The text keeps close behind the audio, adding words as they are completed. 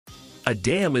A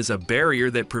dam is a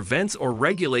barrier that prevents or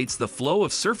regulates the flow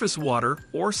of surface water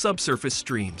or subsurface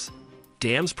streams.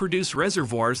 Dams produce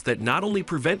reservoirs that not only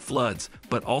prevent floods,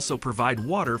 but also provide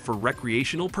water for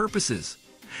recreational purposes.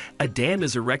 A dam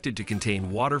is erected to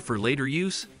contain water for later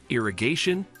use,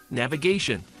 irrigation,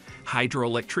 navigation,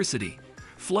 hydroelectricity,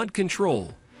 flood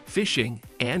control, fishing,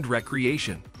 and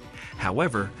recreation.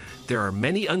 However, there are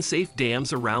many unsafe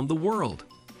dams around the world.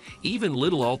 Even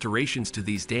little alterations to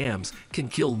these dams can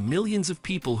kill millions of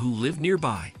people who live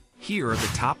nearby. Here are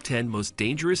the top 10 most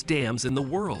dangerous dams in the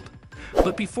world.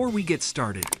 But before we get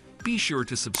started, be sure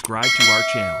to subscribe to our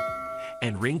channel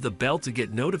and ring the bell to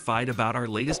get notified about our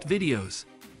latest videos.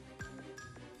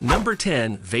 Number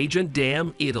 10. Vajont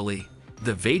Dam, Italy.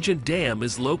 The Vajont Dam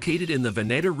is located in the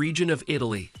Veneto region of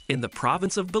Italy, in the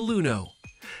province of Belluno.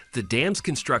 The dam's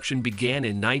construction began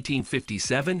in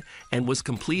 1957 and was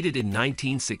completed in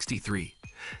 1963.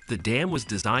 The dam was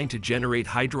designed to generate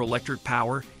hydroelectric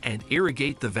power and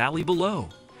irrigate the valley below.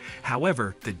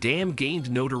 However, the dam gained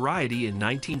notoriety in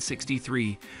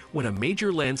 1963 when a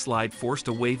major landslide forced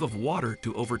a wave of water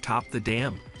to overtop the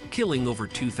dam, killing over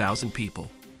 2,000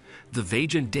 people. The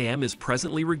Vajont Dam is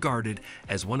presently regarded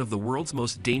as one of the world's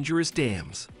most dangerous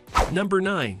dams. Number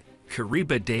 9.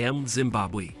 Kariba Dam,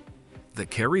 Zimbabwe. The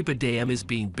Kariba Dam is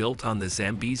being built on the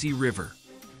Zambezi River.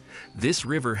 This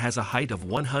river has a height of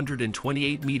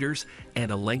 128 meters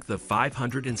and a length of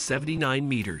 579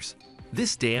 meters.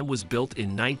 This dam was built in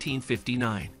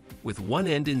 1959, with one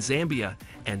end in Zambia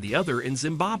and the other in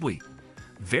Zimbabwe.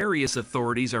 Various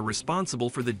authorities are responsible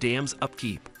for the dam's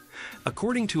upkeep.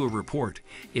 According to a report,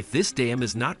 if this dam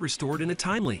is not restored in a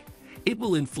timely, it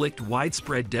will inflict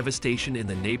widespread devastation in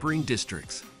the neighboring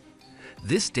districts.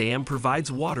 This dam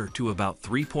provides water to about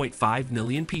 3.5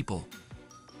 million people.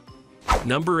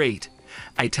 Number 8.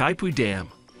 Itaipu Dam,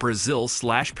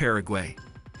 Brazil/Paraguay.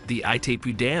 The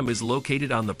Itaipu Dam is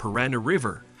located on the Parana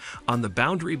River, on the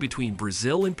boundary between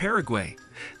Brazil and Paraguay.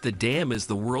 The dam is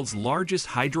the world's largest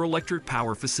hydroelectric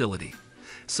power facility,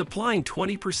 supplying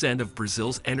 20% of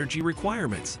Brazil's energy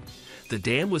requirements. The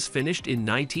dam was finished in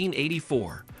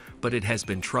 1984, but it has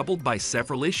been troubled by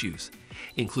several issues,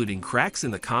 including cracks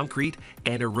in the concrete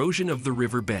and erosion of the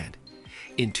riverbed.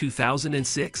 In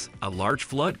 2006, a large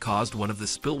flood caused one of the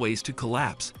spillways to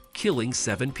collapse, killing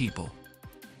 7 people.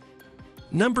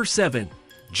 Number 7.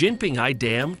 Jinpinghai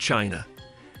Dam, China.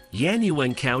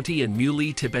 Yanyuan County and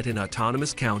Muli Tibetan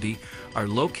Autonomous County are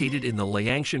located in the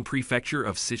Liangshan Prefecture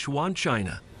of Sichuan,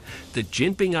 China. The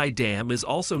Jinpinghai Dam is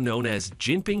also known as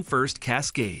Jinping First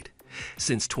Cascade.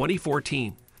 Since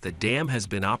 2014, the dam has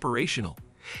been operational.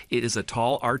 It is a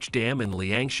tall arch dam in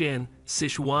Liangshan,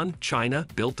 Sichuan, China,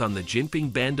 built on the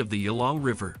Jinping Bend of the Yalong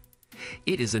River.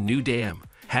 It is a new dam,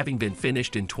 having been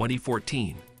finished in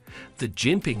 2014. The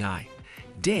Jinpinghai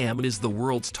Dam is the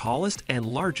world's tallest and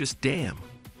largest dam.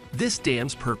 This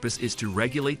dam's purpose is to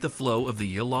regulate the flow of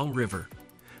the Yalong River.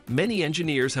 Many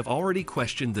engineers have already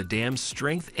questioned the dam's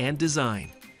strength and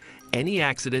design. Any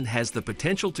accident has the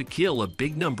potential to kill a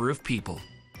big number of people.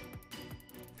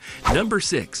 Number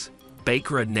 6.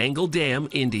 Bakra Nangal Dam,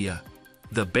 India.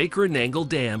 The Bakra Nangal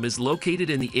Dam is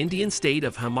located in the Indian state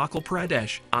of Himachal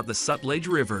Pradesh on the Sutlej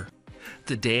River.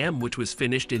 The dam, which was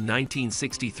finished in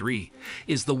 1963,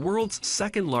 is the world's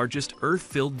second largest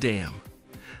earth-filled dam.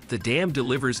 The dam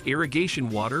delivers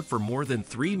irrigation water for more than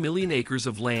 3 million acres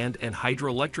of land and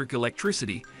hydroelectric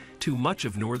electricity to much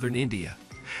of northern India.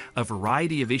 A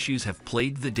variety of issues have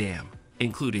plagued the dam,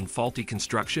 including faulty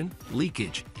construction,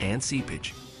 leakage, and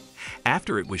seepage.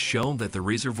 After it was shown that the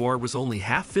reservoir was only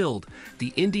half filled,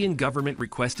 the Indian government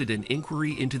requested an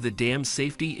inquiry into the dam's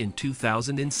safety in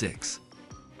 2006.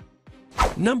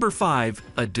 Number 5.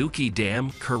 Idukki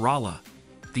Dam, Kerala.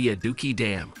 The Idukki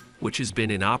Dam, which has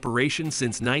been in operation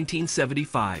since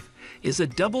 1975, is a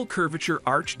double curvature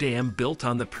arch dam built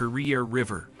on the Periyar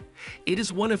River. It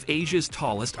is one of Asia's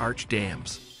tallest arch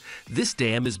dams. This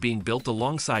dam is being built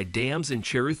alongside dams in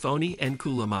Cheruthoni and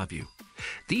Kulamavu.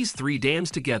 These 3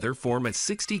 dams together form a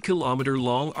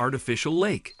 60-kilometer-long artificial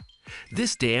lake.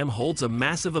 This dam holds a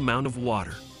massive amount of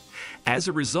water. As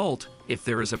a result, if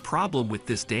there is a problem with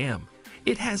this dam,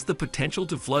 it has the potential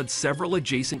to flood several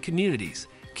adjacent communities,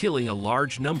 killing a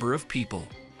large number of people.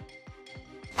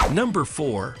 Number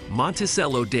 4.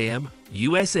 Monticello Dam,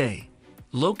 USA.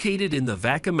 Located in the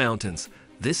Vaca Mountains,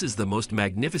 this is the most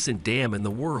magnificent dam in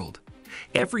the world.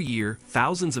 Every year,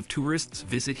 thousands of tourists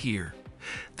visit here.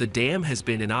 The dam has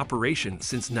been in operation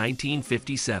since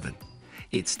 1957.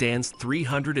 It stands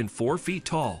 304 feet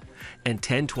tall and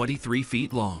 1023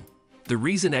 feet long. The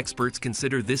reason experts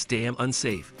consider this dam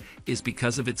unsafe is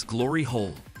because of its glory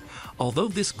hole. Although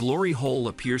this glory hole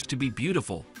appears to be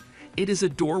beautiful, It is a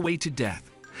doorway to death.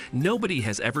 Nobody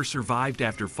has ever survived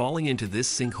after falling into this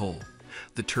sinkhole.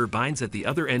 The turbines at the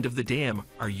other end of the dam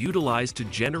are utilized to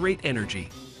generate energy.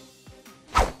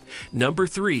 Number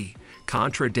 3.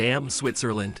 Contra Dam,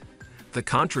 Switzerland. The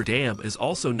Contra Dam is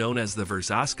also known as the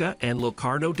Verzasca and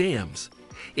Locarno Dams.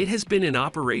 It has been in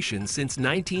operation since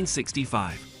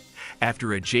 1965.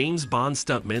 After a James Bond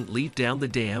stuntman leaped down the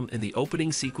dam in the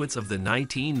opening sequence of the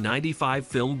 1995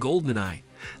 film GoldenEye,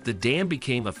 the dam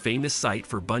became a famous site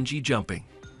for bungee jumping.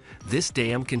 This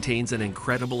dam contains an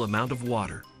incredible amount of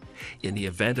water. In the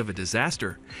event of a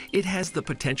disaster, it has the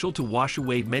potential to wash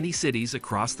away many cities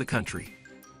across the country.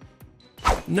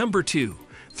 Number 2.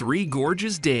 Three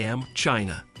Gorges Dam,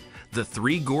 China. The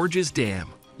Three Gorges Dam,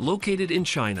 located in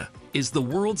China, is the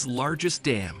world's largest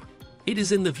dam. It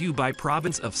is in the Hubei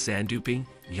province of Shanduping,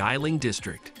 Yiling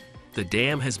district. The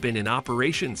dam has been in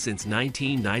operation since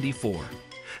 1994.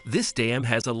 This dam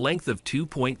has a length of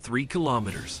 2.3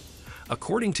 kilometers.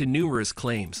 According to numerous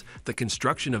claims, the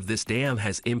construction of this dam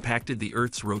has impacted the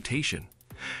Earth's rotation.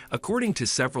 According to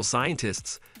several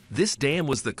scientists, this dam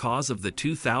was the cause of the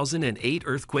 2008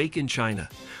 earthquake in China,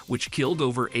 which killed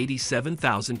over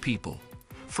 87,000 people.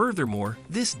 Furthermore,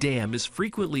 this dam is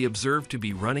frequently observed to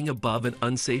be running above an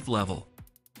unsafe level.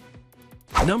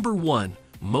 Number 1.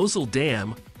 Mosul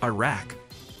Dam, Iraq.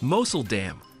 Mosul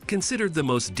Dam, considered the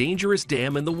most dangerous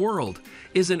dam in the world,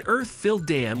 is an earth-filled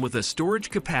dam with a storage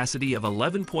capacity of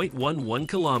 11.11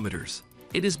 kilometers.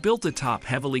 It is built atop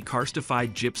heavily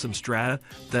karstified gypsum strata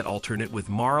that alternate with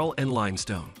marl and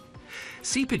limestone.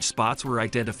 Seepage spots were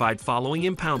identified following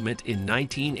impoundment in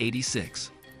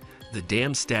 1986. The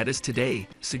dam's status today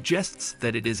suggests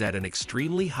that it is at an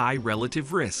extremely high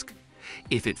relative risk.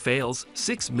 If it fails,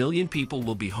 6 million people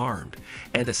will be harmed,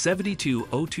 and a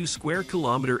 7202 square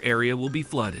kilometer area will be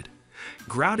flooded.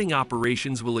 Grouting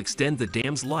operations will extend the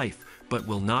dam's life, but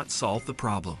will not solve the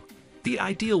problem. The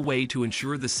ideal way to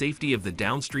ensure the safety of the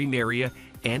downstream area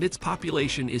and its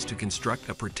population is to construct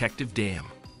a protective dam.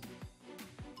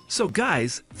 So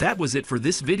guys, that was it for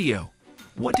this video.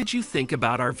 What did you think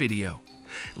about our video?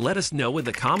 Let us know in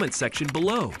the comment section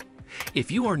below.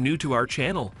 If you are new to our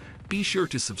channel, be sure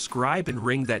to subscribe and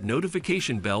ring that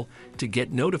notification bell to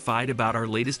get notified about our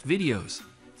latest videos.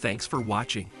 Thanks for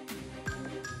watching.